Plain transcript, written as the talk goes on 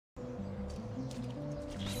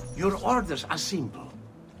Your orders are simple.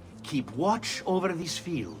 Keep watch over these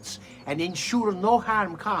fields, and ensure no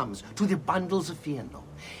harm comes to the bundles of Fiano.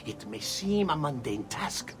 It may seem a mundane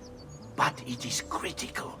task, but it is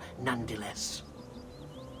critical nonetheless.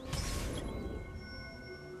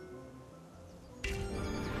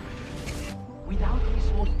 Without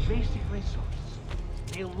this most basic resource,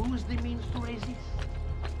 they'll lose the means to resist.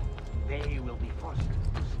 They will be forced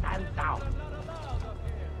to stand down.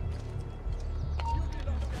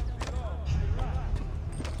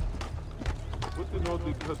 What the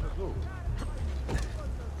Nordic cut through?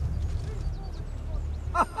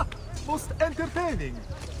 Most entertaining.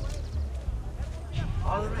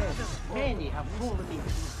 Already, many have fallen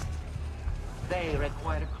into. They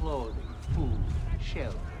require clothing, food,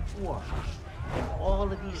 shelter, water, and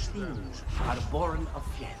all of these things are born of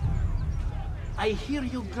fear. I hear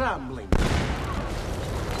you grumbling.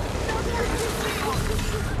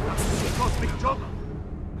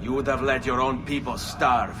 You would have let your own people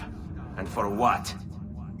starve. And for what?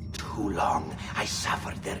 Too long I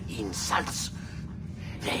suffered their insults.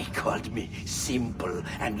 They called me simple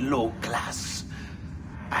and low class.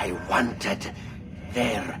 I wanted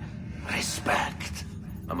their respect.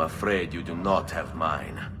 I'm afraid you do not have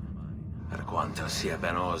mine. Per quanto sia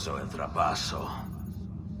penoso il trapasso,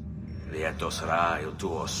 lieto sarà il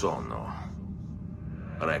tuo sonno.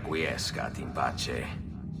 Requiescat in pace.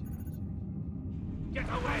 Get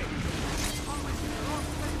away!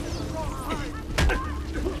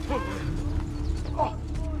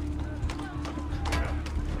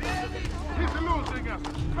 He's losing us!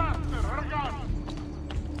 Faster, Argan!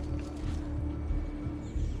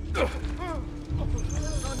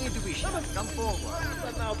 No need to be shy. Come forward.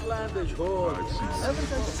 An outlandish horde.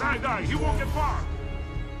 Side-eye, he won't get far!